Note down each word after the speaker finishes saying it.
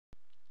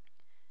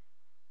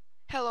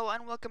Hello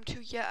and welcome to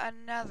yet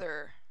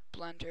another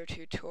Blender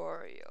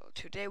tutorial.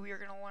 Today we are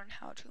going to learn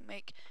how to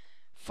make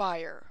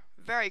fire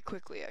very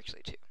quickly,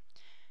 actually, too.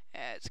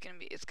 It's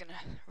gonna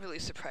really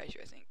surprise you,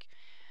 I think,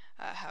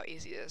 how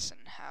easy it is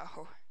and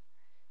how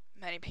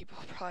many people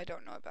probably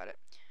don't know about it.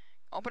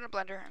 Open a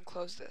Blender and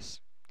close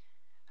this.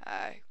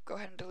 Go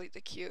ahead and delete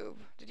the cube,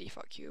 the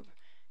default cube.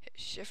 Hit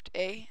Shift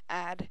A,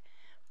 add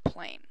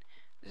plane.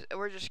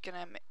 We're just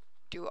gonna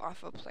do it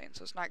off of a plane,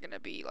 so it's not gonna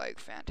be like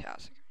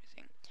fantastic or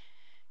anything.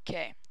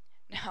 Okay,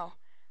 now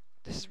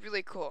this is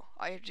really cool.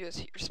 All you have to do is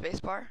hit your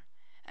spacebar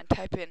and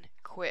type in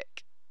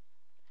quick,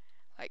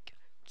 like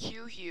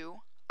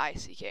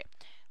Q-U-I-C-K,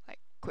 like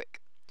quick.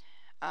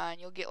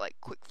 And you'll get like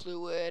quick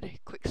fluid,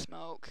 quick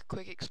smoke,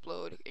 quick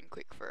explode, and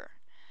quick fur.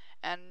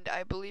 And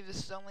I believe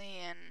this is only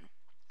in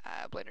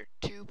Blender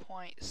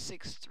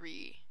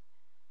 2.63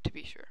 to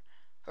be sure,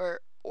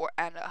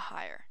 and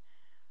higher.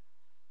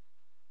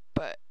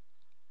 But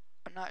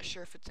I'm not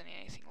sure if it's in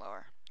anything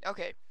lower.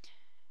 Okay.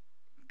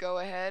 Go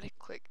ahead,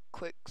 click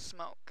quick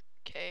smoke,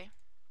 okay?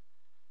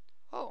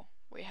 Oh,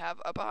 we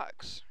have a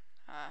box.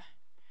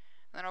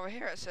 Then over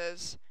here it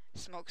says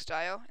smoke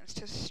style.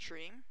 Instead of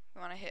stream,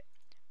 we want to hit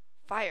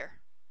fire.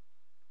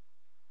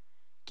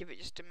 Give it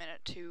just a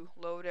minute to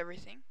load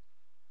everything.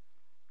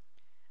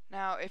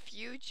 Now, if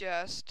you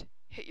just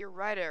hit your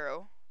right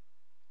arrow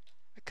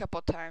a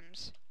couple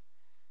times,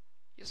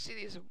 you'll see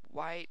these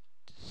white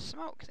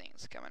smoke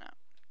things coming out.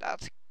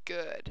 That's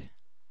good.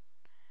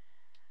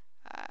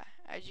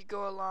 As you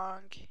go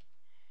along,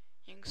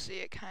 you can see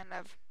it kind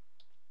of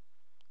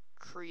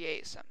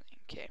create something,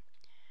 okay?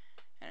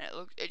 And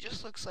it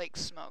just looks like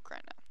smoke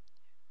right now.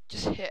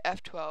 Just hit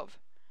F12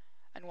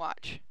 and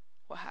watch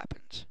what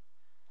happens.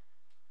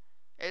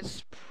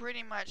 It's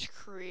pretty much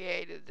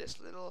created this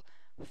little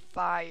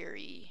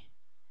fiery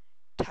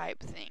type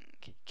thing,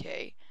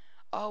 okay?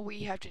 All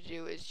we have to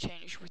do is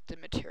change with the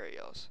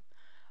materials.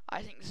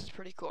 I think this is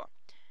pretty cool.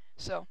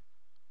 So,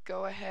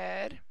 go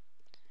ahead.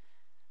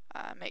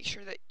 Make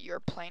sure that your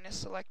plane is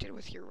selected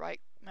with your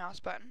right mouse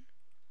button.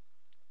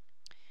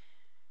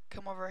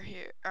 Come over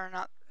here, or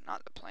not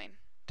the plane,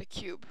 the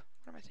cube.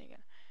 What am I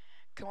thinking?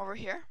 Come over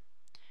here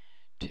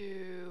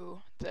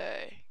to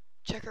the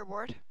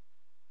checkerboard.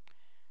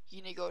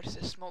 You need to go to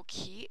the smoke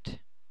heat.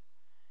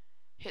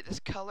 Hit this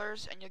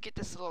colors, and you'll get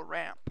this little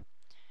ramp.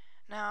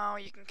 Now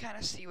you can kind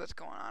of see what's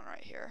going on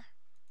right here.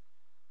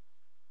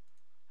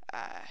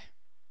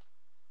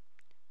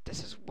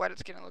 This is what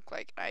it's gonna look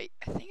like. I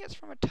think it's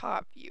from a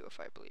top view, if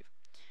I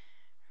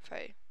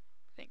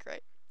think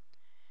right.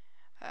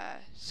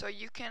 So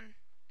you can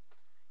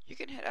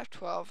hit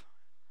F12,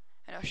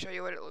 and I'll show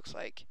you what it looks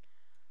like.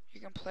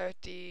 You can play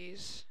with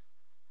these.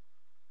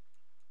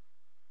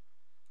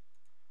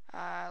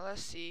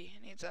 Let's see.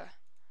 It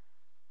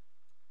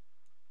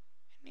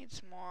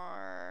needs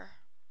more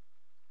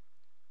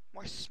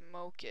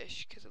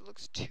smokish because it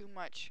looks too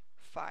much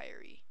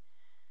fiery.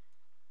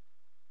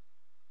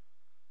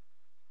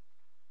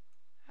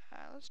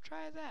 Let's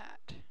try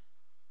that.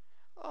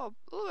 Oh,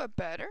 a little bit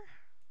better.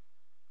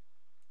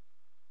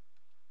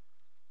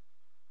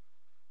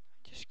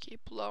 Just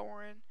keep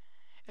lowering.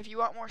 If you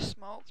want more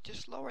smoke,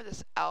 just lower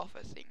this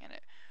alpha thing, and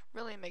it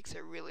really makes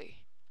it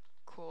really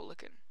cool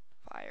looking,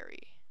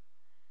 fiery.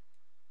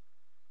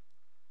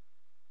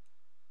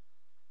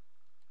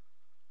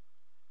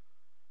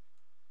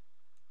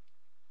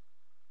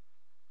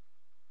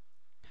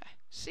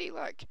 See,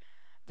 look,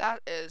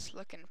 that is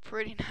looking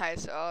pretty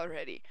nice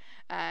already.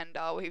 And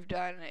all we've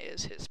done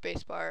is hit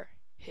spacebar,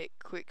 hit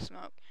quick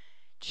smoke,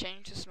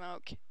 change the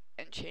smoke,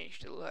 and change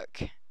the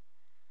look.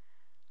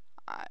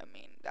 I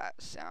mean,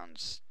 that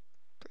sounds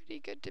pretty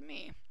good to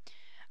me.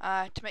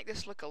 To make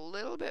this look a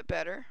little bit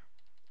better,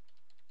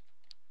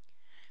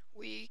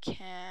 we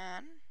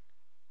can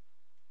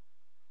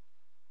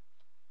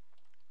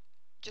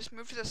just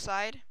move to the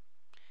side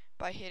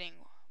by hitting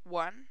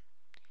 1,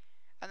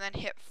 and then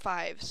hit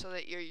 5 so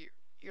that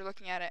you're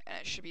looking at it and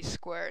it should be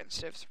square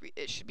instead of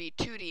it should be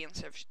 2D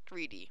instead of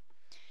 3D.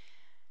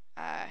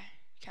 Kind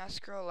of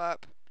scroll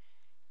up,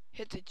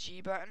 hit the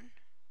G button,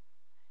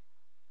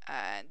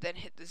 and then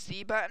hit the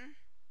Z button,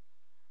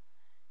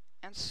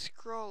 and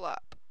scroll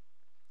up.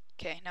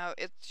 Okay, now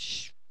it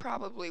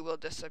probably will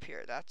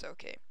disappear. That's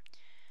okay.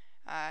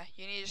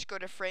 You need to just go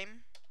to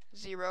frame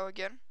 0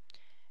 again,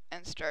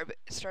 and start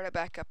it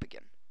back up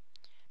again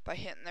by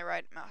hitting the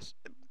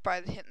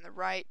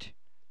right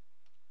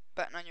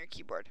button on your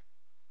keyboard.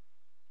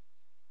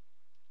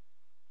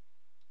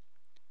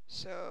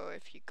 So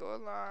if you go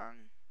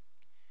along,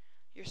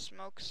 your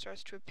smoke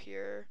starts to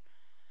appear,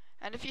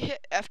 and if you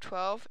hit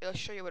F12, it'll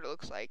show you what it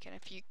looks like. And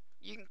if you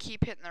can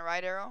keep hitting the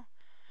right arrow,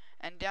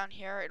 and down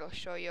here it'll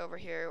show you over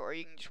here, or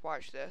you can just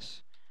watch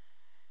this.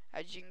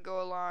 As you can go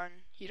along,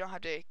 you don't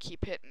have to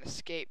keep hitting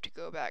escape to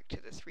go back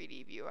to the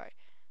 3D view.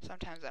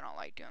 Sometimes I don't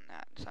like doing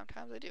that,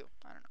 sometimes I do.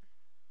 I don't know.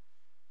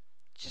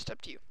 It's just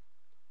up to you.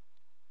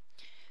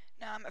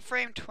 Now I'm at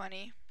frame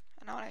 20,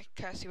 and I want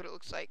to kind of see what it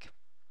looks like.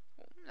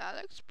 Well, that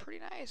looks pretty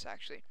nice,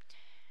 actually.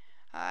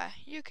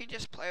 You can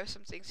just play with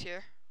some things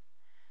here.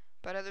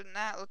 But other than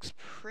that, it looks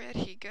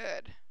pretty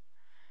good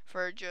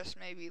for just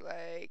maybe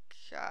like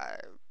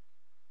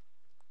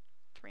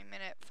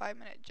 3-minute,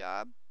 5-minute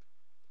job.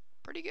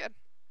 Pretty good.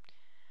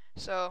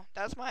 So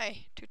that's my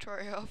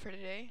tutorial for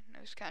today.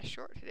 It was kind of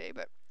short today,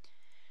 but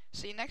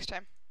see you next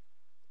time.